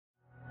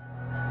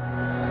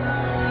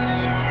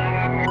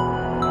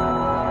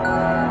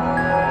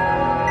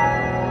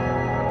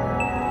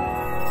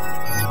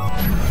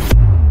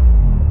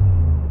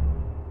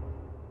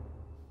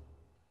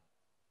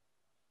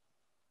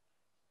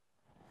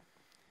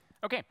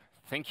Okay,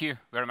 thank you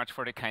very much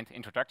for the kind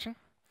introduction.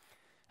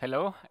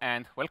 Hello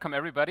and welcome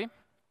everybody.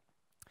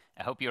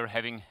 I hope you're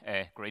having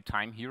a great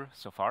time here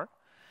so far.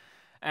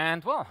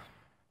 And well,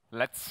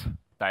 let's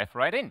dive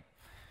right in.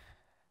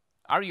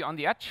 Are you on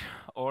the edge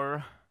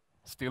or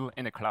still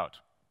in the cloud?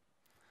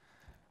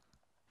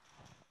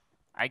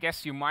 I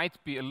guess you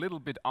might be a little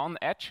bit on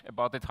edge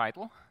about the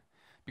title,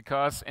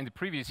 because in the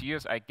previous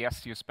years, I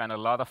guess you spent a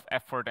lot of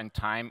effort and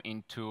time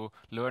into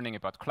learning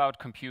about cloud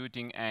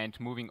computing and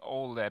moving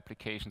all the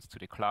applications to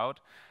the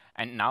cloud.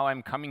 And now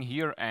I'm coming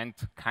here and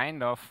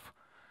kind of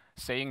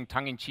saying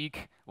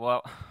tongue-in-cheek,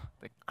 well,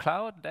 the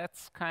cloud,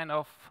 that's kind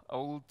of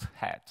old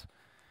hat.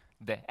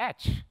 The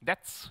edge,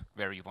 that's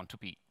where you want to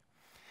be.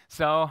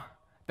 So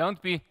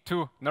don't be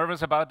too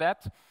nervous about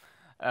that.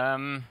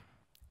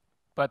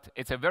 But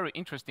it's a very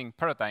interesting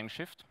paradigm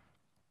shift.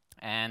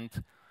 And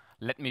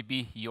let me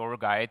be your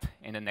guide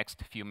in the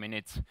next few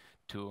minutes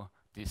to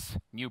this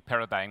new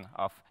paradigm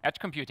of edge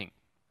computing.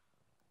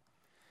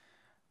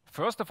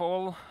 First of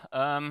all,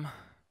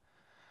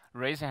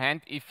 raise a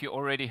hand if you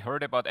already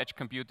heard about edge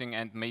computing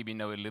and maybe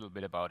know a little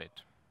bit about it.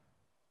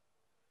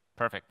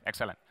 Perfect,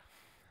 excellent.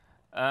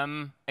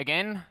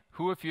 Again,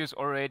 who of you is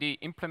already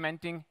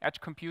implementing edge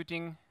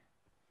computing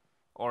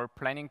or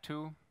planning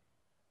to?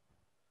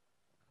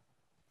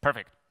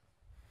 Perfect.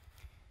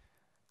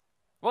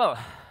 Well,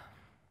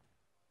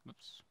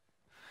 oops.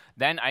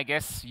 Then I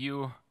guess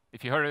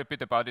if you heard a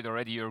bit about it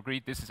already, you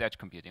agreed this is edge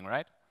computing,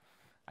 right?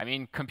 I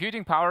mean,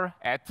 computing power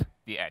at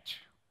the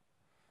edge.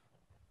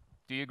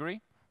 Do you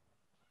agree?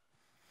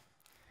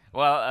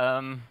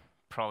 Well,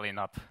 probably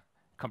not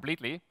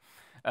completely.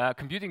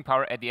 Computing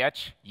power at the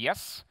edge,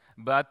 yes,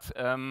 but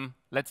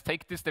let's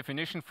take this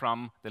definition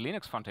from the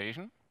Linux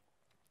Foundation,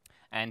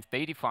 and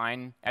they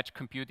define edge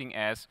computing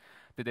as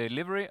the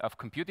delivery of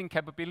computing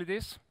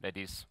capabilities, that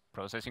is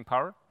processing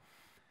power,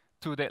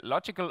 to the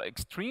logical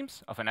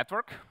extremes of a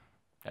network,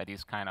 that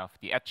is kind of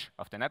the edge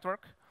of the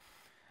network.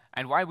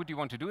 And why would you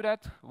want to do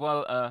that?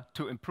 Well,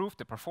 to improve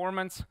the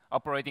performance,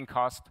 operating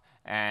cost,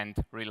 and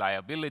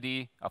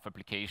reliability of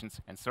applications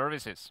and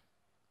services.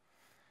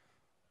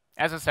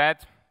 As I said,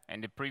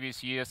 in the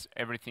previous years,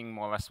 everything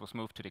more or less was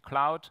moved to the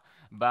cloud,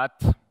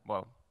 but,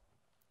 well,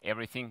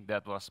 everything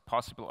that was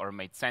possible or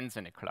made sense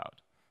in the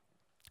cloud.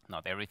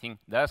 Not everything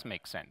does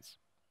make sense.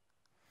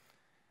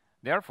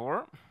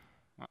 Therefore,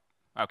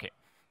 okay.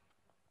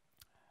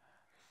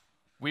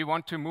 We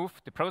want to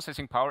move the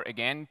processing power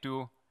again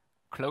to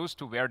close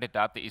to where the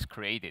data is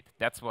created.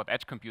 That's what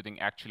edge computing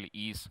actually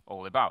is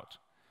all about.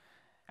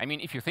 I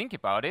mean, if you think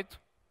about it,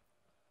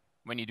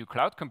 when you do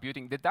cloud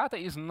computing, the data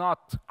is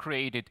not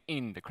created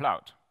in the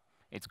cloud.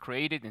 It's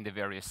created in the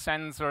various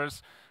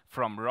sensors,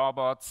 from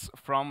robots,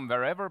 from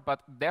wherever,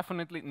 but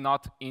definitely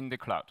not in the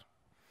cloud.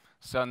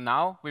 So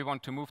now we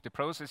want to move the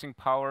processing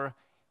power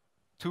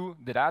to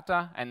the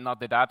data and not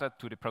the data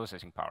to the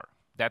processing power.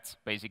 That's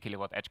basically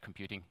what edge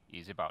computing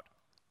is about.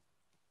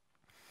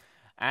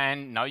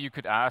 And now you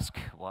could ask,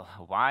 well,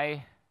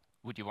 why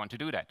would you want to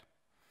do that?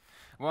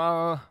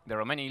 Well, there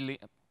are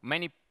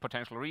many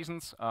potential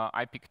reasons.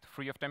 I picked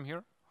 3 of them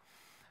here.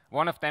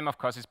 One of them, of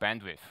course, is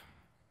bandwidth.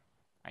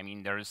 I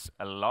mean, there's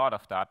a lot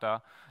of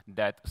data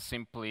that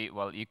simply,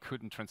 well, you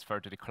couldn't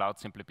transfer to the cloud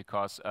simply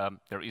because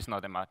there is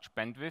not enough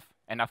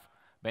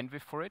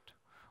bandwidth for it,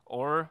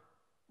 or,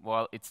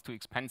 well, it's too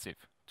expensive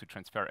to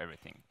transfer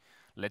everything.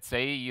 Let's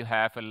say you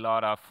have a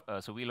lot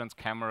of surveillance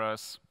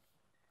cameras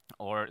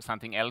or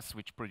something else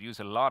which produce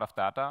a lot of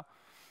data,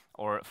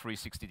 or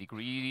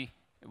 360-degree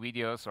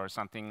videos or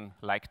something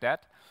like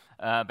that.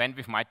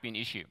 Bandwidth might be an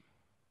issue.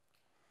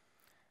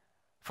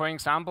 For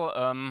example,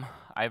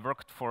 I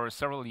worked for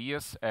several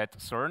years at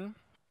CERN.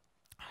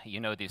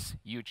 You know, this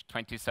huge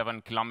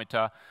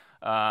 27-kilometer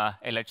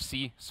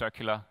LHC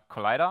circular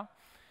collider,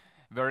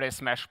 where they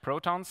smash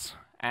protons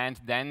and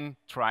then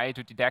try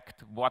to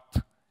detect what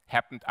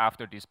happened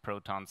after these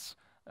protons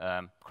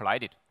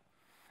collided.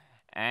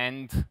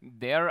 And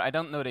there, I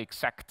don't know the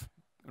exact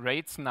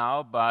rates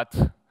now, but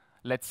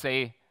let's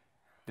say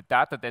the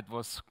data that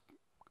was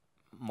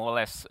more or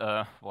less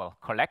well,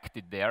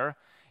 collected there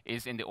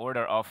is in the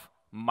order of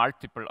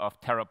multiple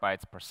of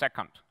terabytes per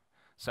second.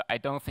 So I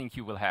don't think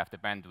you will have the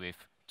bandwidth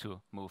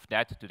to move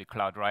that to the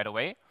cloud right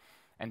away.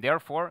 And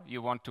therefore,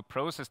 you want to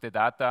process the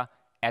data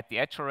at the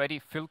edge already,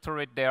 filter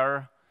it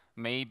there,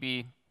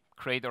 maybe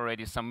create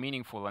already some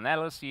meaningful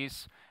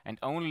analyses, and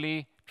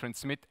only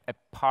transmit a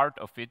part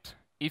of it,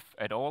 if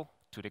at all,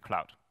 to the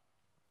cloud.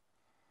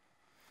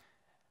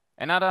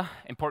 Another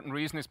important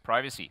reason is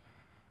privacy.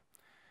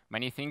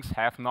 Many things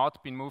have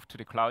not been moved to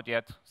the cloud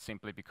yet,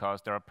 simply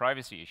because there are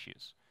privacy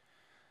issues.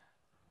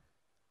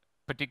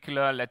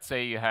 Particular, let's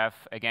say you have,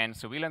 again,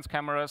 surveillance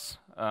cameras.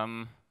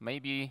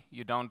 Maybe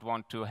you don't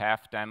want to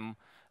have them,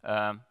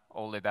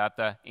 all the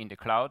data in the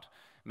cloud.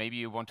 Maybe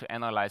you want to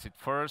analyze it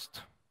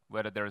first,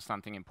 whether there is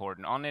something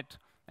important on it,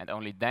 and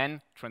only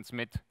then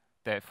transmit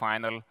the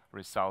final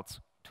results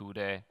to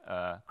the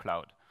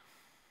cloud.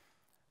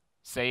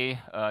 Say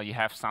you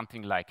have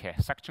something like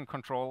a section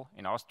control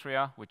in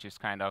Austria, which is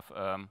kind of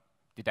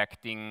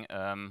detecting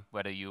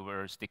whether you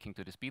were sticking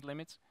to the speed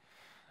limits.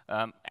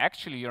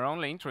 Actually, you're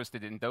only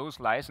interested in those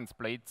license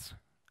plates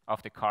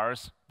of the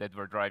cars that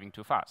were driving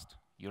too fast.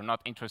 You're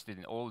not interested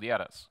in all the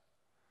others.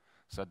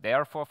 So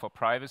therefore, for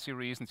privacy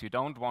reasons, you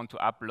don't want to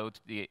upload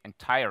the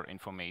entire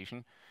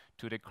information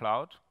to the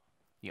cloud.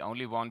 You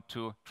only want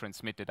to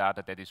transmit the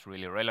data that is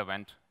really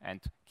relevant and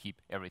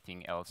keep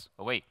everything else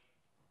away.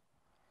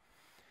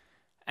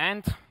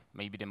 And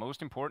maybe the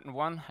most important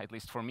one, at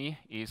least for me,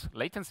 is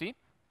latency.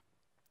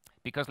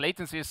 Because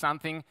latency is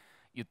something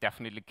you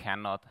definitely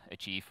cannot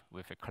achieve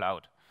with a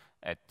cloud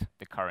at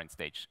the current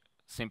stage,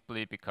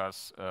 simply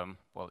because,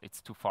 well,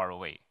 it's too far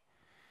away.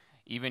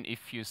 Even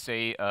if you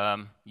say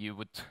you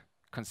would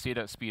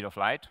consider speed of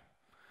light,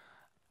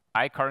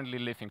 I currently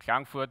live in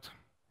Klagenfurt.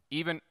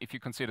 Even if you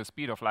consider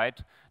speed of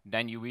light,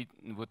 then you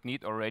would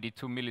need already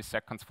 2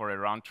 milliseconds for a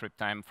round trip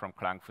time from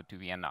Klagenfurt to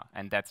Vienna.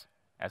 And that's,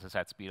 as I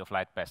said, speed of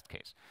light best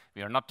case.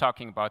 We are not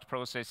talking about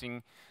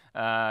processing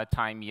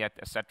time yet,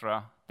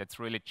 etc. That's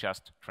really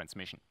just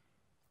transmission.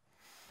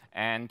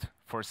 And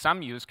for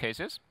some use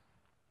cases,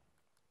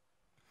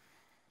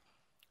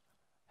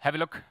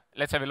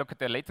 let's have a look at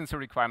the latency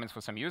requirements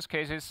for some use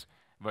cases.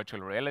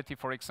 Virtual reality,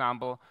 for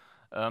example.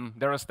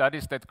 There are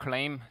studies that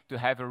claim to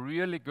have a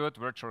really good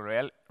virtual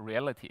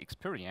reality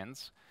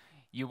experience.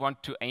 You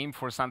want to aim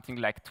for something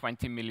like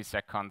 20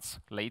 milliseconds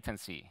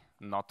latency,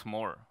 not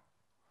more.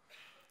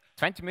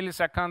 20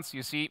 milliseconds,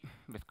 you see,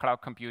 with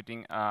cloud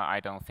computing, I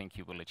don't think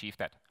you will achieve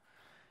that.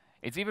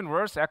 It's even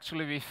worse,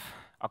 actually, with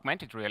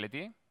augmented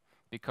reality,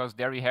 because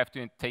there you have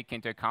to take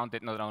into account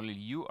that not only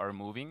you are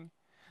moving,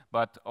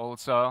 but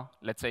also,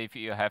 let's say if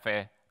you have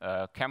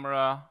a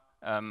camera,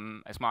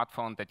 a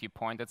smartphone that you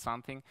point at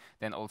something,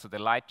 then also the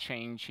light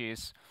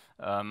changes,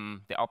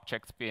 the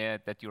objects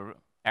that you're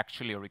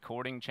actually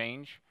recording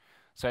change.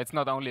 So it's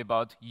not only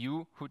about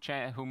you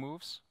who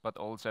moves, but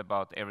also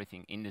about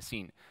everything in the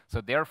scene.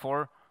 So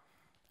therefore,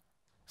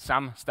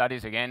 some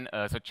studies again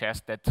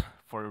suggest that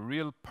for a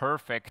real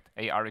perfect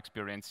AR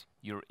experience,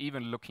 you're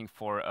even looking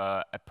for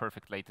a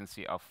perfect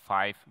latency of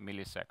 5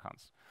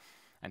 milliseconds.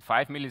 And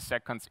 5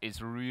 milliseconds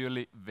is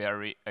really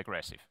very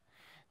aggressive.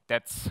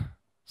 That's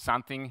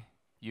something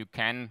you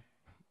can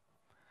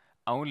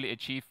only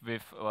achieve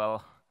with,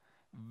 well,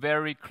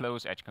 very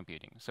close edge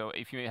computing. So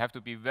if you have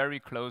to be very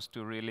close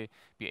to really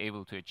be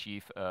able to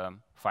achieve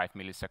 5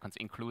 milliseconds,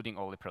 including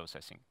all the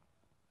processing.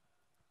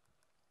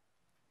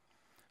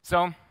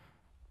 So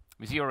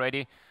we see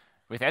already,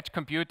 with edge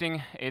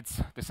computing,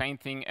 it's the same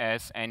thing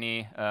as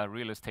any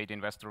real estate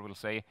investor will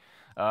say.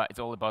 It's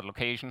all about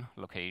location,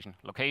 location,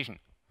 location.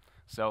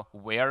 So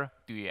where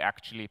do you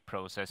actually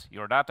process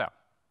your data?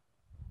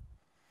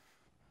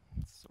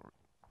 Sorry.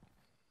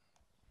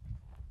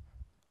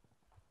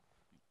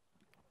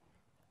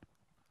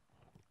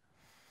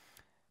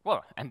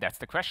 Well, and that's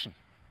the question.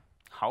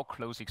 How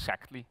close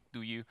exactly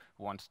do you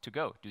want to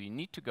go? Do you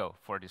need to go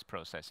for this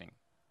processing?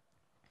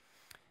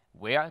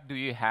 Where do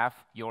you have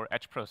your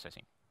edge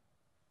processing?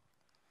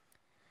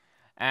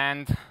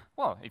 And,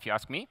 well, if you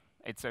ask me,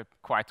 it's a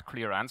quite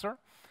clear answer.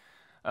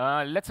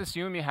 Let's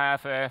assume you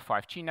have a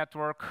 5G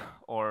network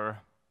or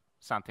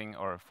something,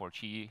 or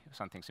 4G,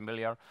 something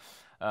similar.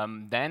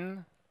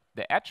 Then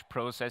the edge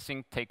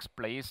processing takes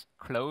place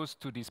close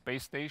to these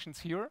base stations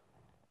here.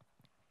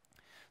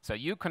 So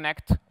you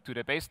connect to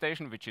the base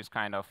station, which is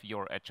kind of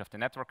your edge of the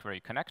network where you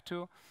connect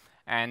to.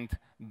 And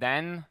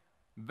then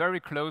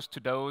very close to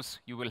those,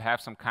 you will have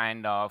some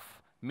kind of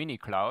mini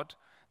cloud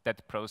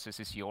that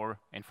processes your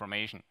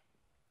information.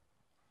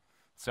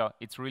 So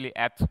it's really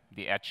at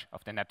the edge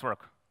of the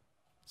network,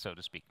 so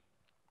to speak.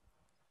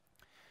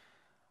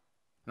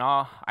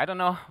 Now, I don't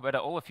know whether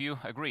all of you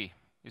agree.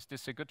 Is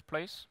this a good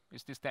place?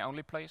 Is this the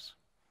only place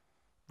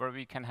where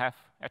we can have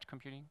edge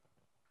computing?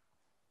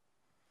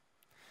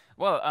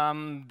 Well,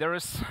 there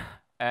is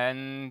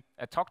a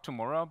talk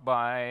tomorrow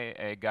by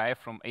a guy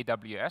from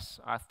AWS.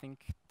 I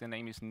think the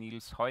name is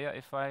Niels Hoyer,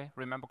 if I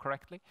remember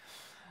correctly,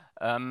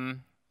 who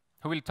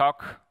will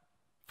talk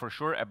for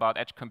sure about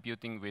edge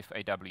computing with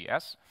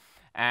AWS.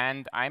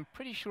 And I'm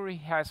pretty sure he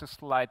has a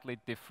slightly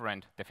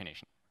different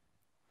definition.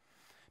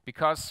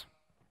 Because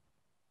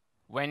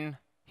when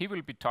he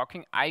will be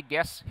talking, I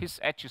guess his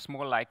edge is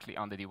more likely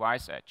on the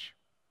device edge.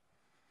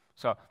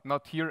 So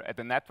not here at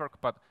the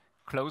network, but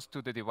close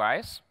to the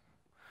device.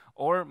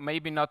 Or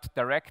maybe not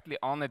directly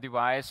on a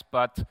device,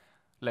 but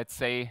let's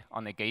say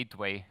on a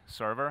gateway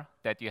server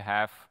that you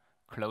have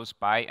close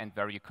by and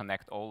where you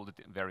connect all the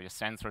various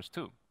sensors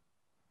to.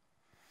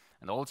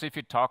 And also if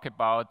you talk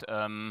about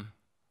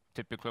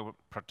typical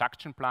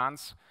production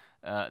plants,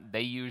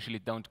 they usually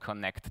don't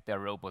connect their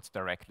robots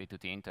directly to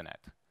the internet.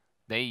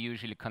 They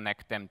usually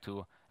connect them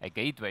to a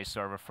gateway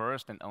server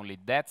first, and only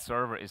that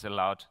server is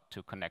allowed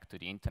to connect to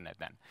the internet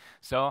then.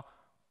 So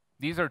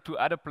these are two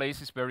other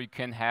places where you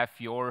can have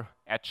your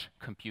edge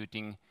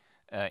computing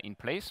in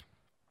place,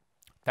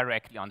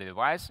 directly on the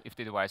device, if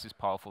the device is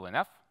powerful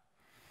enough,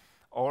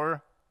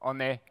 or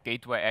on a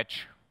gateway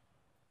edge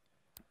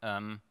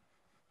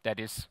that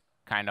is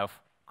kind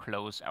of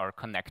close or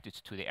connected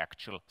to the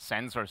actual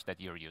sensors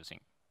that you're using.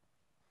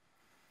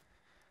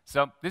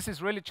 So this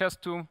is really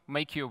just to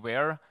make you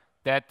aware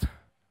that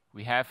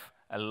we have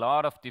a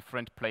lot of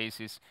different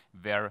places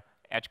where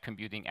edge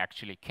computing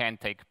actually can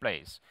take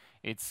place.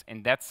 It's,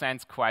 in that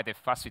sense, quite a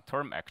fuzzy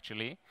term,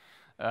 actually.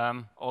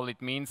 All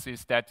it means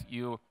is that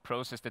you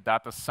process the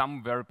data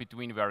somewhere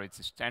between where it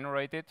is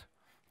generated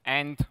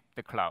and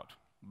the cloud.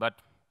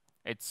 But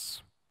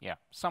it's, yeah,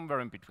 somewhere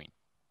in between.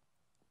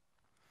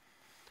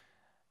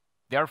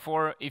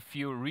 Therefore, if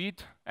you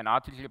read an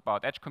article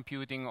about edge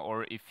computing,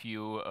 or if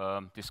you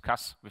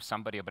discuss with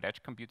somebody about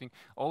edge computing,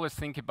 always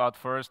think about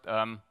first,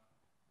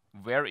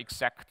 where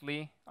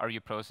exactly are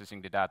you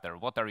processing the data?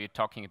 What are you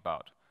talking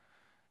about?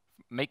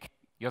 Make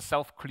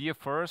yourself clear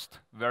first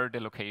where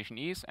the location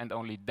is, and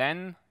only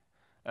then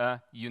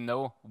you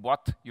know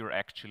what you're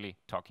actually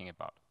talking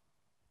about.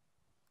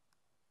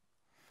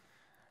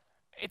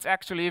 It's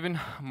actually even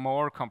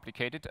more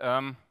complicated.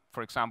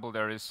 For example,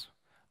 there is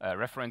a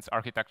reference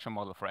architecture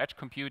model for edge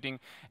computing,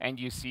 and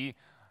you see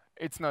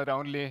it's not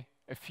only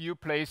a few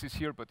places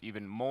here, but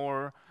even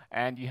more,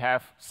 and you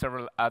have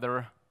several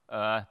other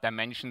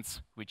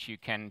dimensions which you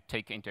can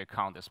take into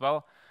account as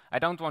well. I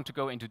don't want to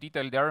go into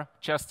detail there,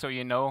 just so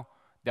you know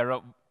there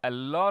are a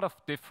lot of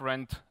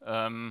different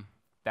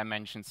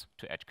dimensions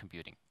to edge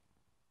computing.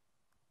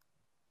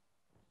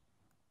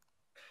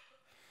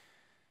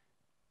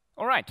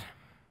 All right.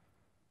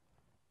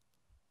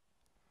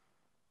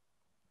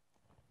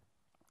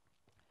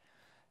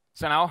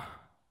 So now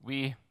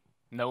we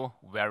know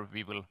where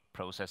we will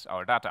process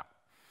our data.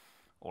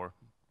 Or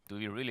do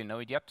we really know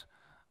it yet?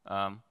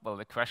 Well,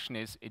 the question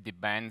is, it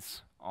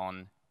depends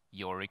on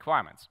your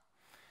requirements.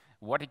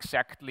 What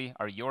exactly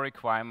are your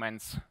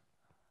requirements?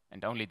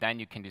 And only then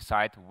you can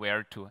decide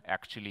where to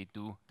actually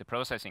do the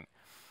processing.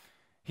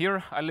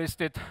 Here I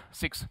listed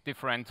 6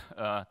 different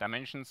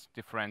dimensions,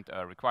 different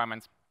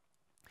requirements.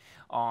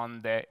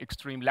 On the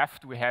extreme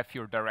left, we have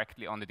here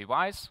directly on the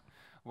device,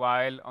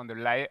 while on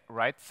the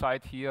right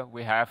side here,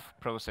 we have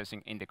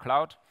processing in the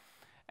cloud.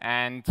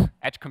 And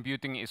edge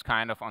computing is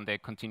kind of on the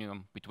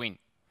continuum between.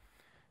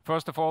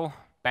 First of all,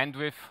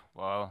 bandwidth.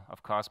 Well,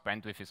 of course,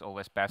 bandwidth is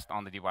always best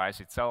on the device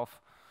itself.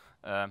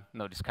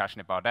 No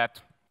discussion about that.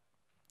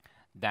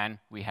 Then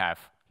we have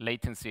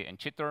latency and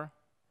jitter.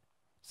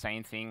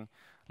 Same thing.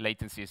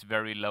 Latency is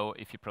very low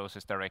if you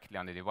process directly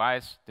on the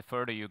device. The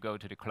further you go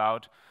to the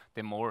cloud,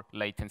 the more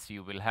latency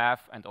you will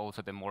have, and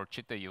also the more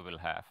jitter you will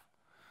have.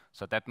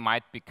 So that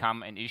might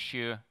become an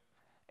issue,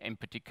 in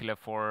particular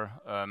for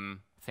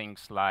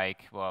things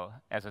like, well,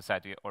 as I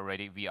said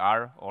already,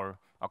 VR or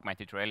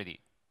augmented reality.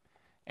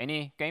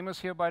 Any gamers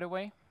here, by the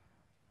way?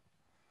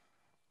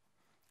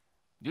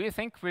 Do you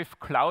think with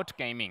cloud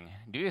gaming,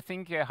 do you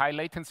think high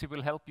latency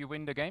will help you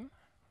win the game?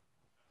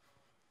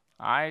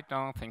 I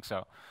don't think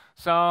so.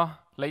 So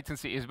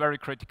latency is very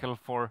critical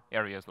for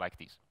areas like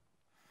these.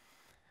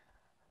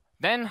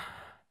 Then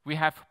we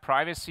have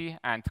privacy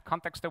and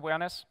context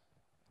awareness.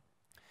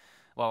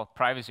 Well,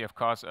 privacy, of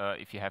course,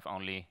 if you have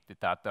only the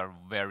data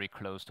very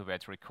close to where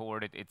it's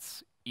recorded,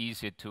 it's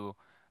easier to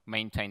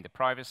maintain the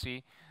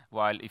privacy.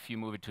 While if you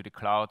move it to the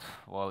cloud,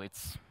 well,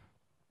 it's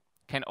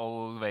can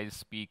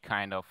always be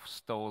kind of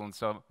stolen.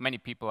 So many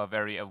people are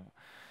very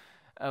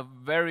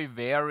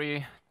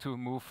wary to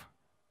move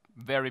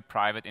very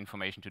private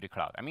information to the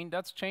cloud. I mean,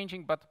 that's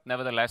changing, but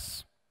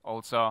nevertheless,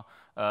 also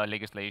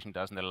legislation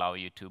doesn't allow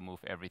you to move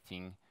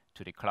everything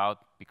to the cloud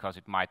because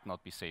it might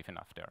not be safe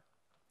enough there.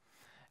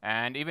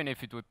 And even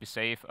if it would be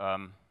safe,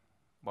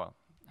 well,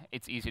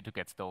 it's easy to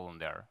get stolen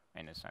there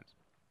in a sense.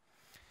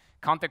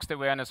 Context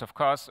awareness, of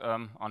course,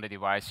 on the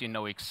device, you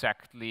know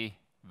exactly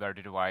where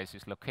the device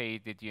is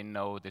located, you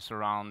know the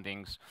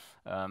surroundings,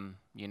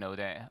 you know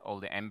all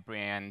the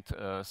ambient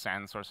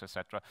sensors,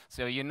 etc.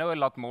 So you know a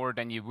lot more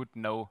than you would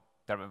know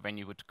when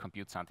you would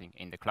compute something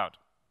in the cloud.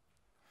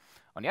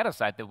 On the other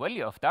side, the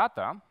value of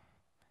data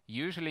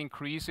usually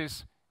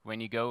increases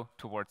when you go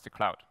towards the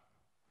cloud.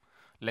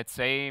 Let's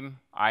say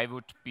I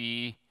would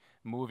be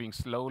moving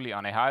slowly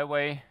on a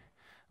highway.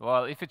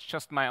 Well, if it's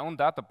just my own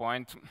data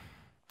point,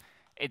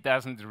 it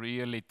doesn't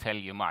really tell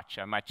you much.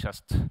 I might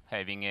just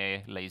having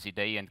a lazy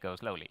day and go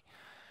slowly.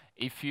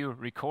 If you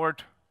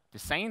record the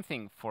same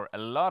thing for a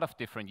lot of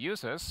different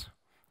users,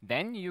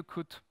 then you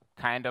could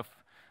kind of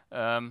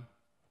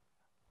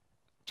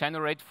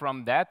generate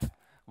from that,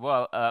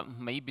 well,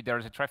 maybe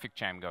there's a traffic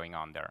jam going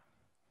on there.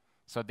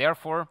 So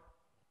therefore,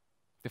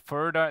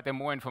 the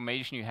more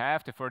information you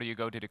have, the further you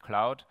go to the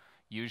cloud,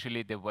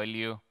 usually the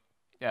value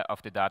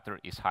of the data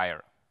is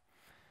higher.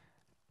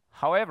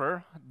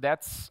 However,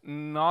 that's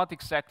not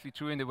exactly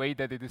true in the way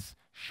that it is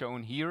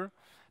shown here,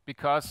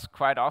 because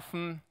quite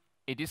often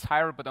it is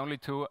higher, but only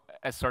to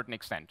a certain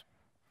extent.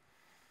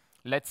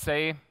 Let's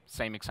say,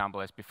 same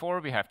example as before,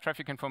 we have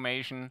traffic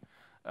information.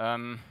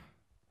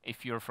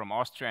 If you're from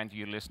Austria and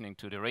you're listening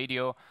to the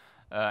radio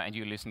and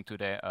you listen to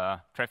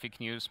the traffic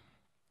news,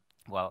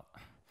 well,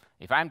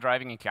 if I'm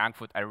driving in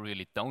Klagenfurt, I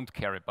really don't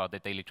care about the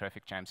daily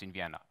traffic jams in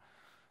Vienna.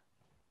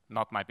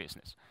 Not my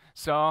business.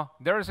 So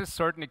there is a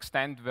certain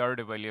extent where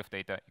the value of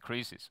data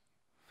increases.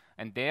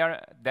 And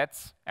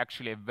that's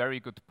actually a very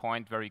good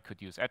point where you could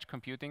use edge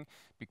computing,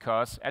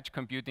 because edge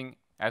computing,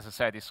 as I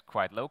said, is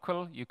quite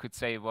local. You could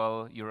say,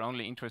 well, you're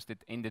only interested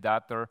in the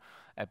data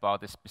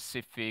about a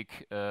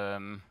specific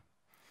road,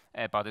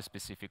 about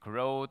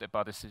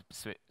a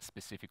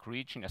specific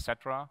region,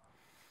 etc.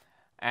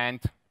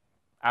 And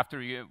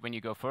when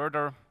you go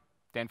further,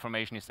 the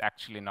information is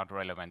actually not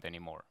relevant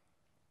anymore.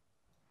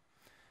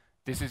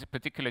 This is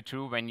particularly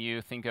true when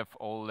you think of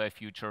all the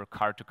future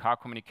car-to-car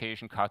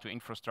communication,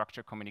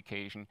 car-to-infrastructure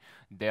communication.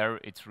 There,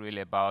 it's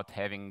really about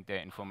having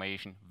the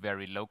information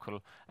very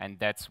local, and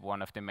that's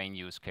one of the main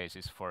use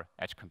cases for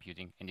edge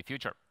computing in the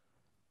future.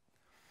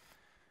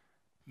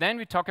 Then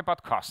we talk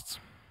about costs.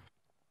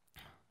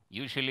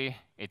 Usually,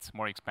 it's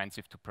more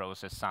expensive to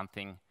process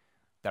something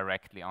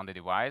directly on the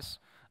device,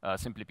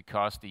 simply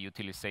because the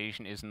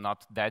utilization is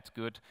not that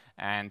good,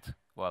 and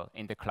well,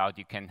 in the cloud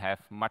you can have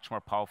much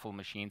more powerful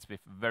machines with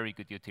very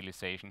good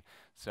utilization.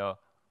 So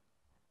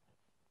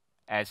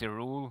as a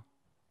rule,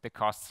 the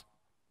costs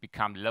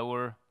become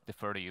lower the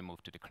further you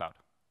move to the cloud.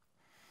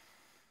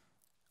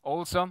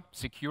 Also,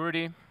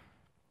 security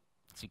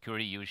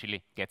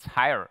usually gets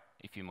higher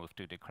if you move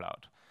to the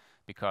cloud,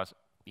 because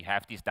you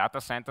have these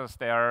data centers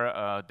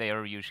there, they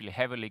are usually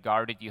heavily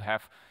guarded. You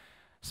have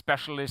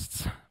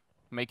specialists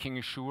making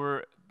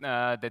sure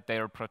that they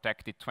are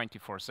protected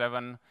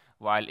 24/7,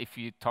 while if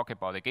you talk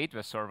about a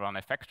gateway server on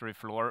a factory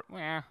floor,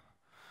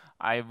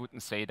 I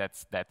wouldn't say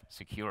that's that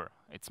secure.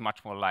 It's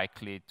much more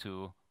likely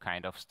to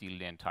kind of steal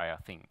the entire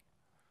thing.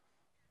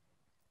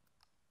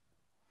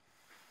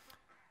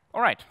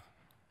 All right.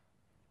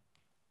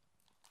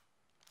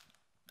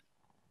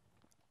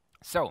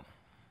 So,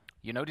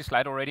 you know this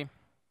slide already.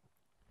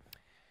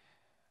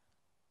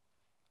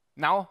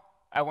 Now,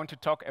 I want to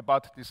talk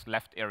about this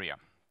left area.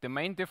 The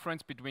main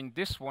difference between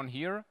this one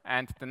here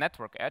and the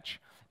network edge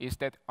is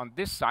that on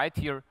this side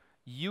here,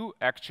 you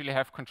actually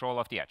have control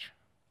of the edge.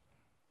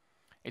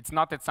 It's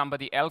not that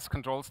somebody else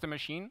controls the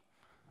machine,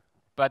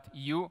 but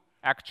you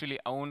actually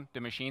own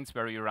the machines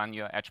where you run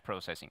your edge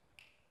processing.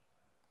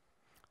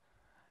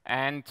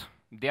 And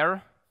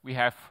there we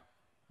have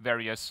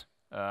various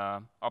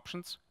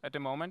options at the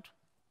moment.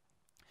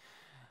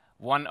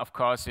 One, of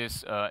course,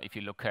 is if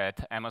you look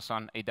at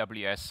Amazon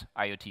AWS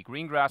IoT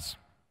Greengrass,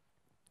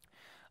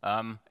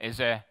 is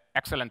an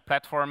excellent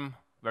platform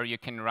where you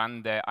can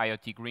run the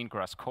IoT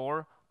Greengrass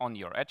core on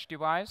your edge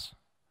device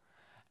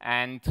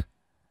and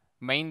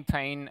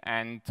maintain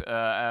and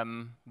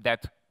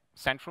that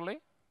centrally.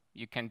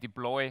 You can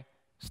deploy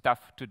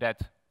stuff to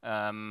that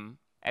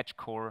edge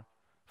core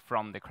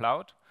from the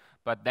cloud,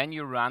 but then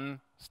you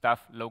run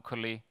stuff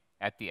locally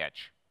at the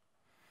edge.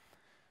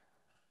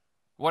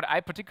 What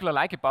I particularly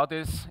like about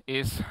this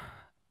is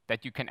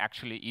that you can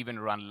actually even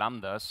run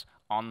lambdas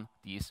on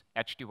these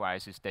edge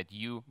devices that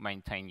you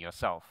maintain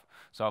yourself.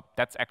 So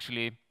that's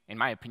actually, in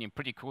my opinion,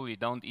 pretty cool. You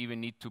don't even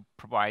need to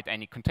provide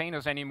any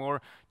containers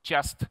anymore.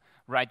 Just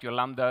write your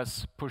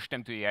lambdas, push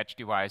them to the edge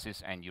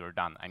devices, and you're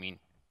done. I mean,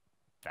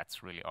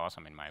 that's really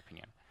awesome, in my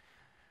opinion.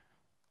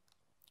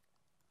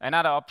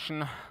 Another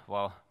option,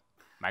 well,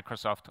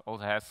 Microsoft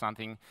also has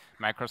something,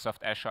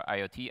 Microsoft Azure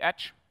IoT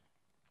Edge.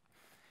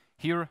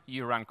 Here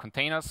you run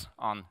containers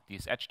on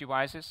these edge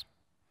devices.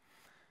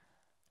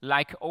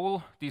 Like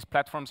all these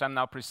platforms I'm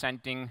now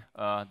presenting,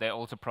 they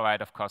also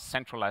provide, of course,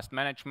 centralized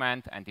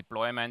management and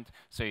deployment,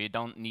 so you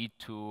don't need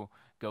to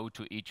go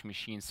to each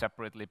machine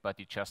separately, but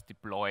you just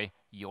deploy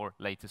your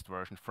latest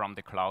version from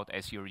the cloud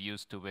as you're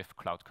used to with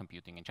cloud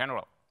computing in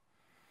general.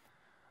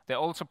 They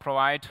also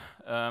provide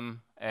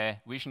a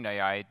Vision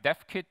AI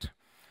dev kit.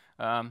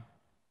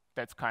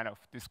 That's kind of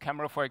this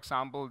camera, for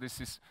example.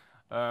 This is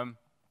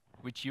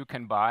which you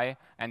can buy,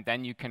 and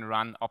then you can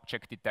run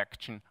object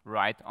detection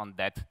right on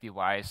that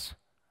device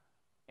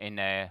in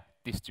a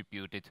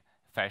distributed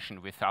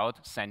fashion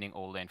without sending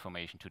all the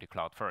information to the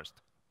cloud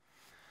first.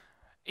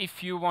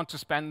 If you want to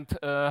spend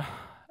a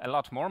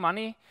lot more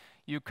money,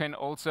 you can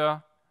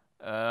also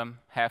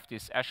have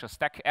this Azure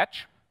Stack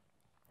Edge,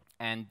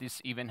 and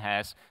this even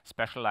has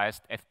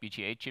specialized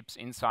FPGA chips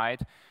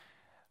inside,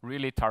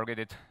 really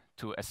targeted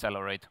to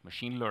accelerate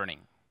machine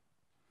learning.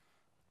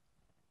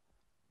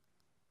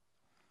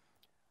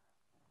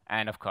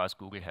 And of course,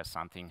 Google has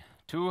something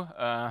too,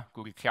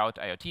 Google Cloud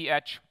IoT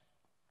Edge.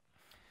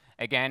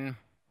 Again,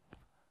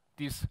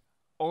 these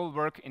all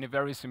work in a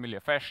very similar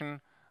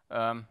fashion.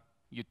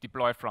 You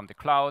deploy from the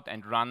cloud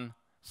and run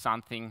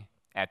something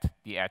at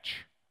the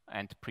edge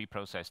and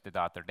pre-process the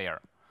data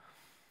there.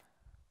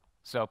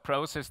 So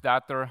pre-process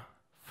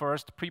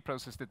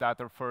the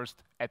data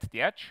first at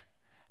the edge,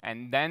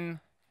 and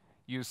then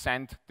you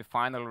send the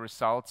final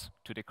results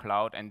to the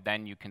cloud, and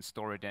then you can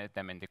store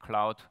them in the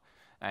cloud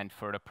and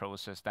further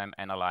process them,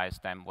 analyze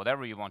them,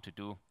 whatever you want to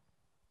do.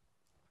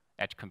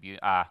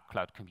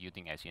 Cloud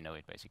computing as you know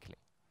it, basically.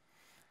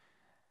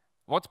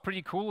 What's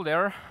pretty cool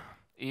there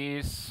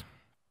is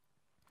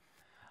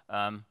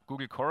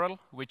Google Coral,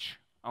 which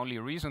only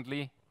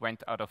recently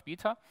went out of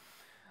beta.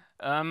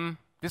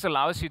 This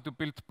allows you to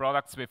build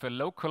products with a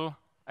local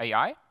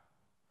AI.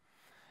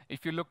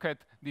 If you look at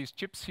these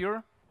chips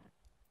here,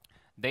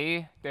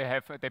 They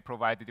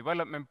provide a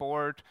development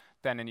board,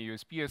 then a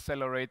USB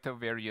accelerator,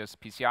 various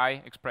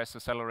PCI Express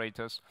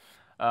accelerators.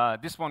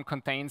 This one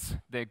contains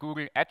the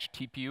Google Edge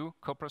TPU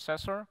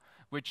coprocessor,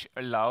 which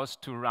allows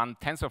to run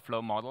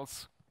TensorFlow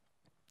models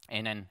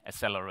in an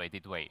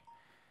accelerated way.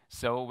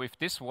 So with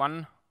this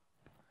one,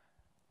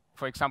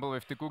 for example,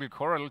 with the Google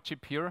Coral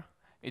chip here,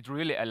 it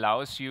really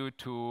allows you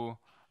to,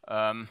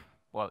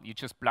 well, you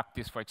just plug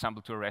this, for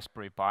example, to a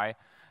Raspberry Pi,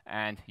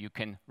 and you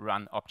can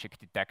run object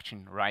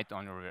detection right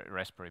on your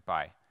Raspberry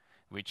Pi,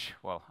 which,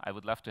 well, I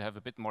would love to have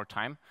a bit more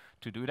time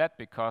to do that,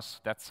 because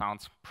that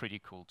sounds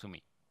pretty cool to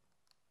me.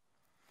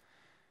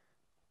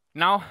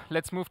 Now,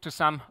 let's move to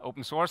some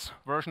open source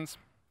versions.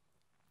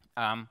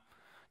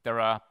 There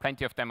are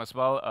plenty of them as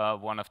well.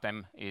 One of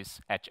them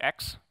is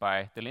EdgeX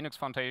by the Linux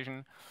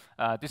Foundation.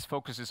 This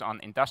focuses on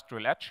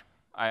industrial edge,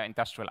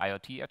 industrial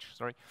IoT edge,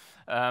 sorry,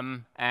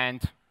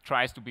 and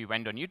tries to be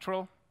vendor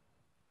neutral.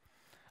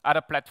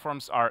 Other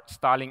platforms are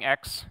Starling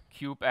X,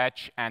 Cube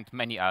Edge, and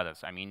many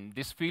others. I mean,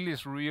 this field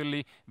is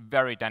really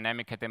very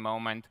dynamic at the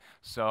moment,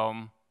 so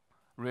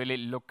really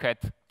look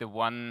at the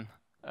one,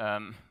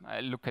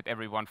 look at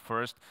everyone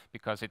first,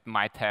 because it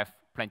might have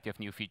plenty of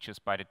new features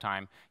by the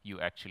time you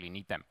actually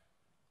need them.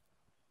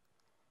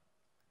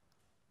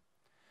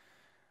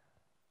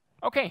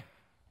 Okay,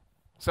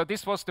 so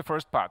this was the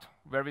first part,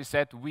 where we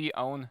said we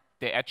own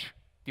the edge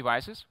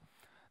devices.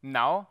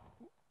 Now,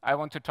 I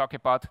want to talk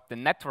about the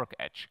network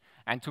edge.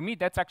 And to me,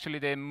 that's actually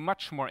the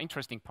much more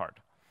interesting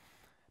part.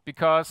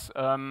 Because,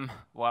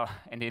 well,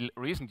 in the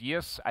recent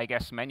years, I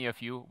guess many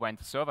of you went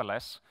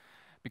serverless,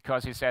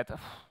 because you said,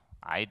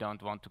 I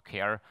don't want to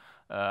care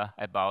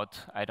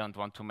I don't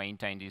want to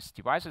maintain these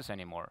devices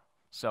anymore.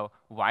 So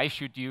why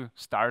should you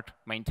start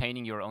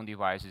maintaining your own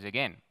devices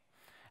again?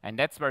 And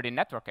that's where the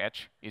network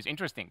edge is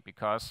interesting,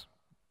 because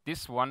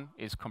this one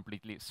is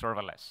completely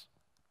serverless.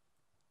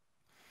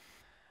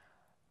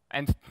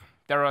 And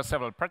there are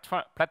several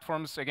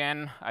platforms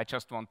again. I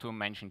just want to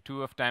mention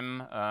two of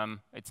them.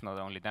 It's not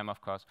only them, of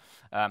course.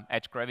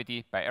 Edge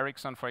Gravity by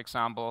Ericsson, for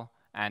example,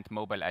 and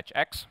Mobile Edge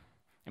X.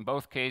 In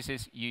both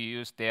cases, you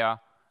use their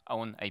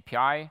own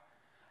API,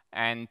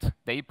 and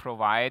they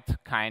provide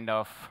kind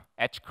of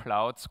edge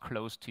clouds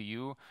close to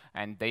you,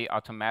 and they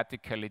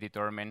automatically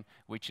determine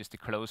which is the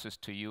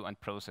closest to you and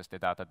process the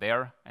data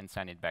there and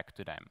send it back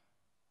to them.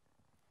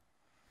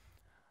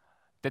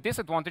 The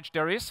disadvantage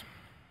there is,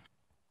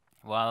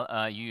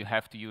 well, you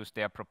have to use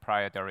their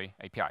proprietary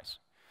APIs.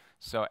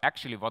 So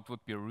actually what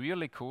would be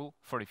really cool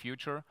for the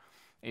future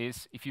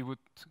is if you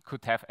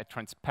could have a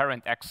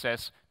transparent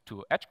access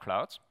to edge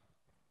clouds.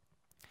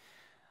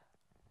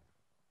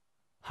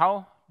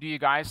 How do you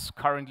guys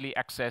currently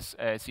access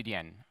a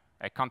CDN,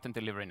 a content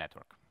delivery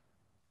network?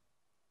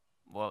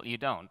 Well, you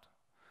don't.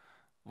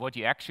 What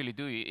you actually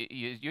do,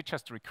 you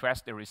just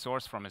request a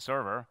resource from a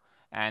server,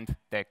 and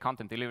the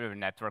content delivery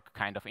network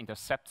kind of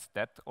intercepts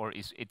that, or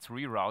it's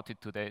rerouted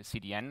to the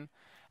CDN,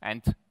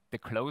 and the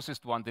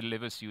closest one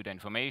delivers you the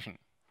information.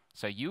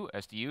 So you,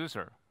 as the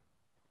user,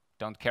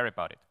 don't care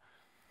about it.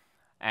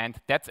 And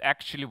that's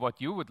actually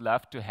what you would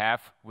love to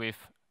have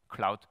with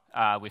cloud,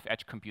 with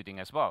edge computing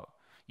as well.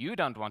 You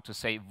don't want to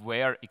say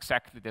where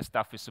exactly the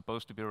stuff is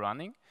supposed to be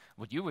running.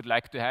 What you would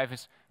like to have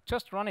is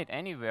just run it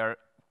anywhere,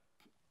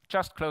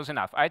 just close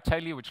enough. I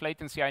tell you which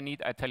latency I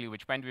need, I tell you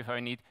which bandwidth I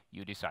need,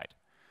 you decide.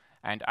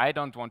 And I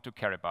don't want to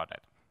care about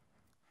that.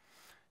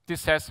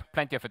 This has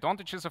plenty of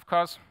advantages, of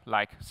course,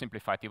 like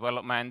simplified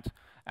development,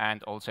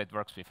 and also it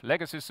works with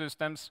legacy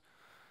systems.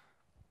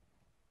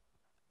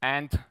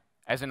 And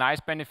as a nice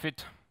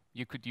benefit,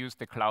 you could use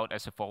the cloud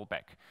as a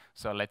fallback.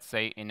 So let's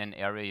say in an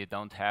area you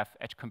don't have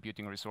edge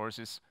computing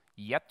resources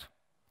yet,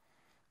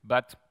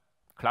 but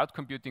cloud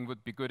computing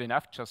would be good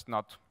enough, just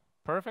not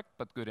perfect,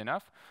 but good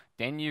enough.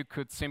 Then you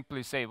could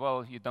simply say,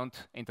 well, you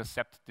don't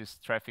intercept this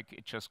traffic,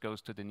 it just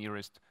goes to the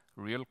nearest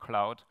real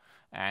cloud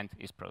and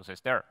is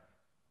processed there.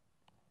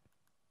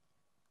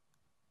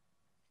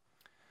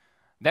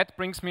 That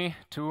brings me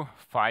to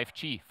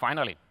 5G,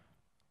 finally.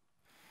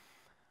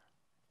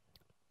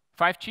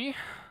 5G,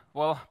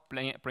 well,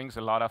 brings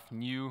a lot of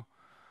new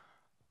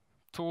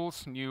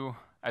tools, new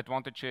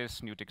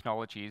advantages, new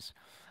technologies.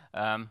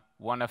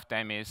 One of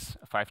them is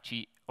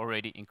 5G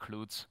already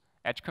includes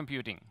edge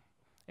computing.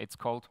 It's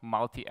called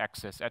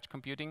multi-access edge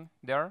computing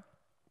there.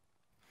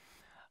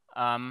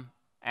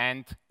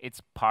 And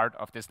it's part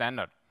of the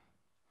standard.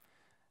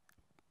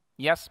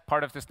 Yes,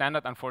 part of the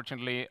standard,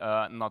 unfortunately,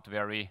 not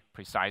very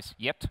precise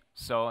yet.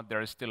 So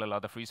there is still a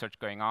lot of research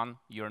going on.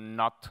 You're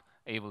not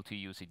able to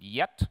use it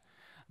yet,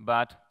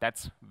 but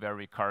that's where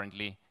we're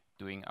currently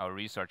doing our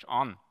research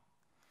on.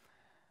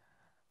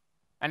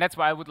 And that's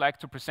why I would like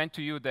to present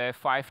to you the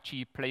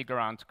 5G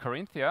Playground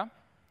Carinthia,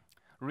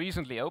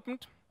 recently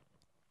opened.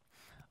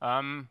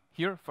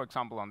 Here, for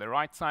example, on the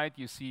right side,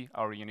 you see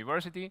our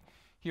university.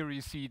 Here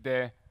you see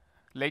the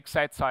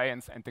Lakeside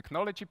Science and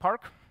Technology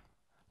Park,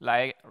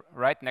 like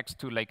right next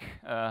to Lake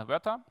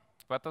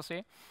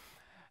Wörthersee.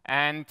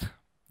 And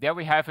there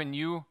we have a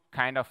new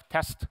kind of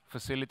test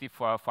facility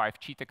for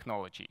 5G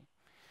technology.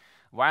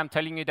 Why I'm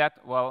telling you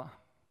that? Well,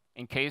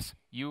 in case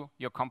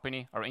your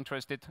company are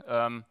interested,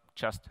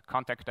 just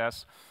contact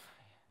us.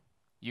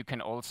 You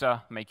can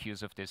also make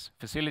use of this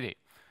facility.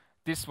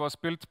 This was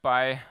built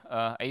by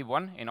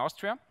A1 in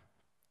Austria,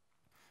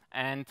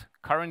 and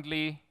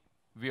currently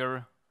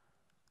we're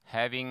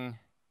having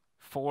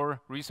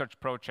 4 research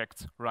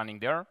projects running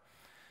there.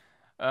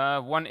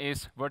 One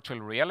is virtual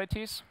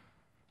realities.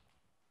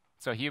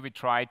 So here we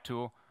try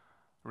to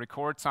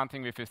record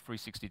something with a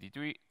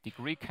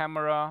 360-degree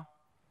camera,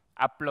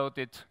 upload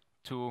it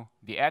to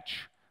the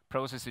edge,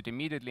 process it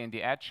immediately in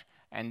the edge,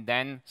 and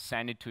then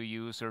send it to a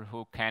user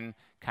who can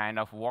kind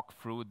of walk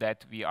through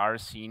that VR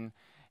scene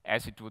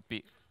as it would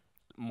be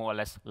more or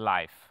less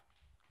live,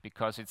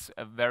 because it's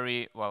a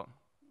very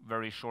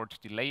short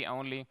delay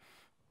only.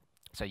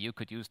 So you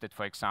could use that,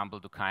 for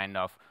example, to kind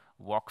of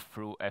walk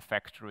through a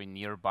factory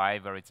nearby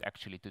where it's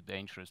actually too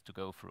dangerous to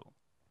go through.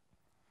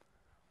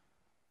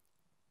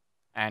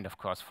 And of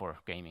course for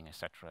gaming,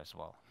 etc. as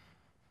well.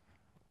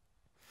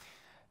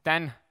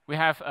 Then we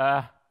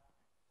have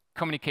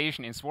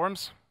communication in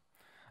swarms.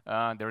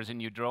 There is a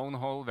new drone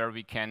hole where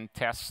we can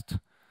test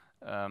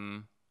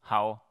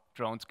how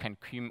drones can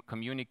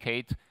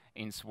communicate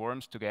in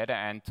swarms together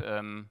and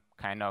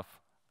kind of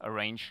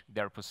arrange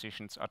their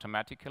positions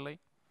automatically.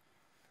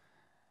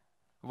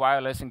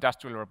 Wireless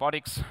industrial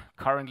robotics.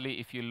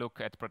 Currently, if you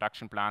look at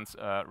production plants,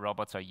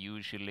 robots are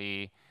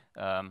usually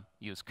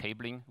use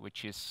cabling,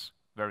 which is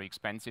very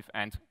expensive,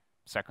 and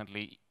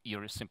secondly,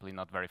 you're simply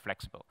not very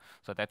flexible.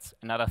 So that's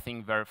another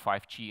thing where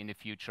 5G in the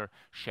future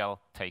shall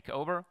take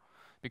over,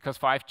 because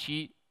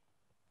 5G,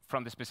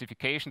 from the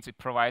specifications, it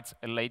provides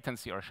a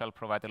latency, or shall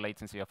provide a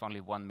latency of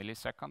only 1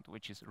 millisecond,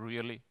 which is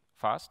really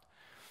fast.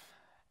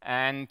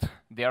 And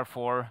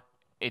therefore,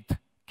 it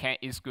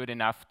is good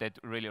enough that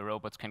really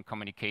robots can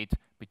communicate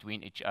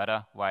between each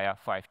other via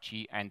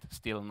 5G and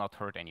still not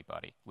hurt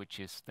anybody,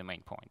 which is the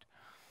main point.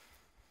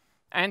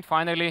 And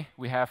finally,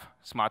 we have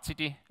smart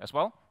city as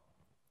well.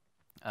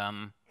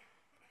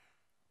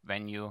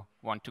 When you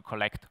want to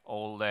collect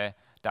all the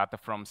data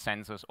from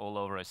sensors all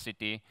over a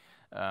city,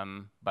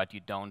 but you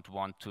don't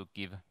want to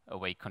give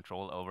away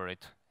control over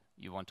it,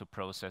 you want to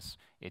process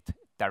it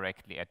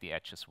directly at the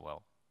edge as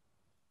well.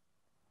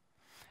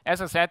 As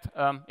I said,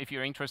 if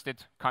you're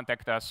interested,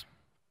 contact us.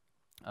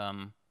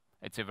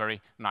 It's a very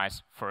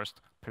nice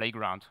first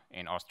playground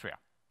in Austria.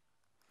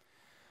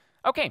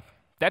 Okay,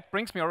 that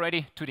brings me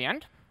already to the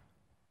end.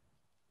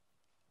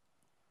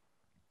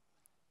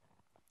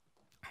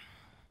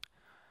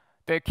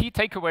 The key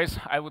takeaways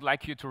I would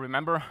like you to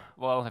remember,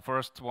 well, the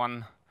first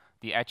one,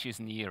 the edge is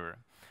near.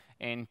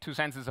 In 2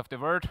 senses of the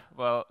word,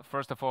 well,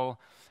 first of all,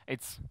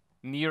 it's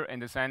near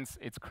in the sense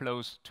it's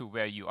close to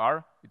where you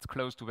are, it's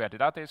close to where the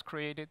data is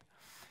created.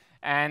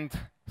 And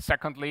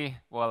secondly,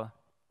 well,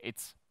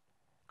 it's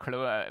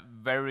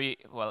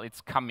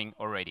it's coming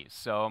already.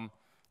 So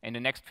in the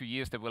next few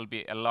years, there will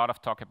be a lot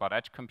of talk about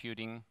edge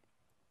computing.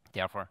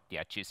 Therefore, the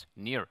edge is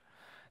near.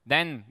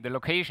 Then the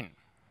location.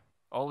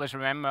 Always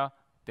remember,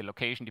 the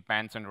location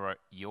depends on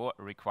your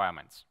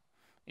requirements.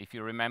 If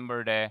you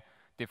remember the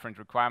different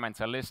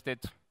requirements are listed,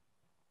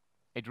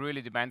 it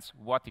really depends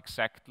what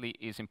exactly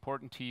is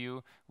important to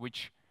you,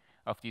 which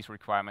of these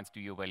requirements do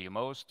you value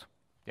most.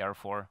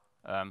 Therefore,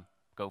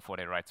 go for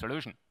the right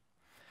solution.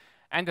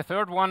 And the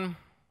third one,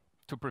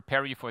 to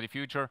prepare you for the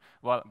future,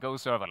 well, go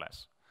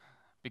serverless.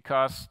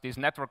 Because these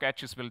network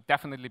edges will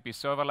definitely be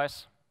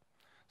serverless.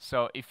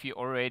 So if you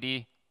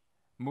already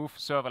move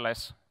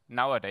serverless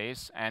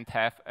nowadays and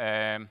have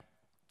a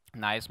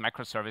nice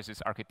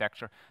microservices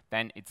architecture,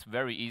 then it's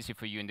very easy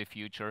for you in the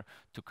future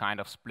to kind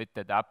of split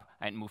that up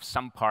and move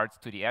some parts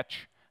to the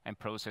edge and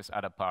process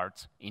other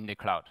parts in the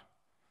cloud.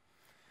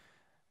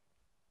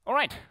 All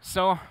right,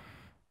 so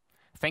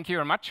thank you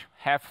very much.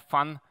 Have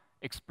fun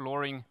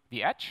exploring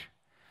the edge.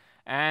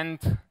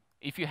 And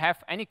if you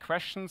have any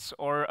questions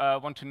or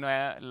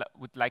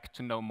would like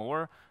to know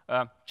more,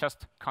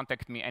 just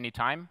contact me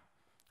anytime.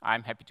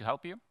 I'm happy to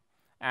help you.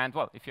 And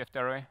well, if you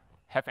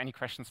have any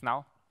questions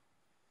now,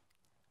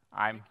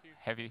 I'm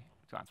happy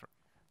to answer.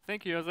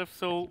 Thank you, Josef.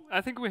 So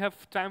I think we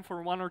have time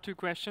for 1 or 2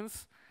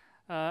 questions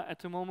at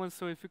the moment,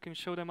 so if you can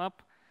show them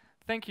up.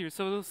 Thank you.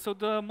 So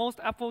the most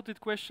upvoted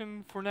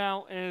question for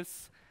now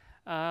is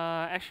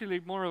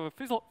actually more of a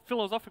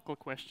philosophical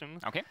question.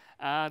 Okay.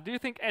 Do you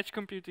think edge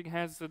computing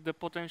has the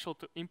potential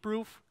to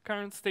improve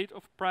current state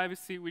of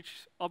privacy,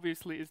 which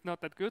obviously is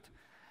not that good,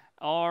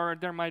 or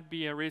there might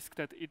be a risk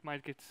that it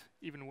might get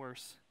even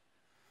worse?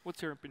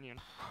 What's your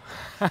opinion?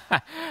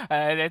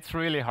 That's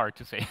really hard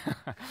to say.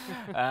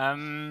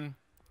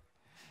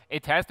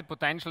 It has the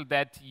potential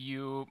that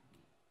you,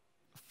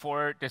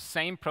 for the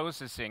same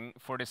processing,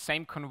 for the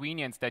same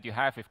convenience that you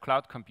have with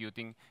cloud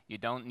computing, you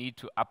don't need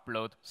to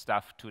upload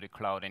stuff to the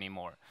cloud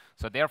anymore.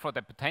 So therefore,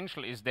 the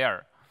potential is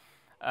there.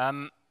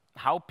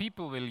 How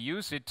people will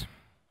use it,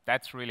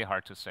 that's really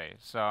hard to say.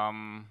 So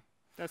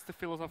that's the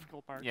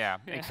philosophical part. Yeah,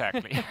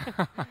 exactly.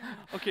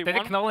 Okay, the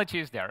technology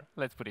is there.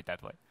 Let's put it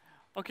that way.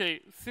 Okay,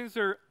 since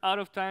we're out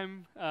of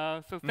time,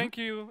 so thank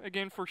you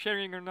again for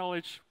sharing your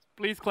knowledge.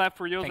 Please clap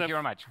for Josef. Thank you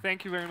very much.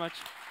 Thank you very much.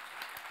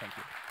 Thank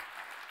you.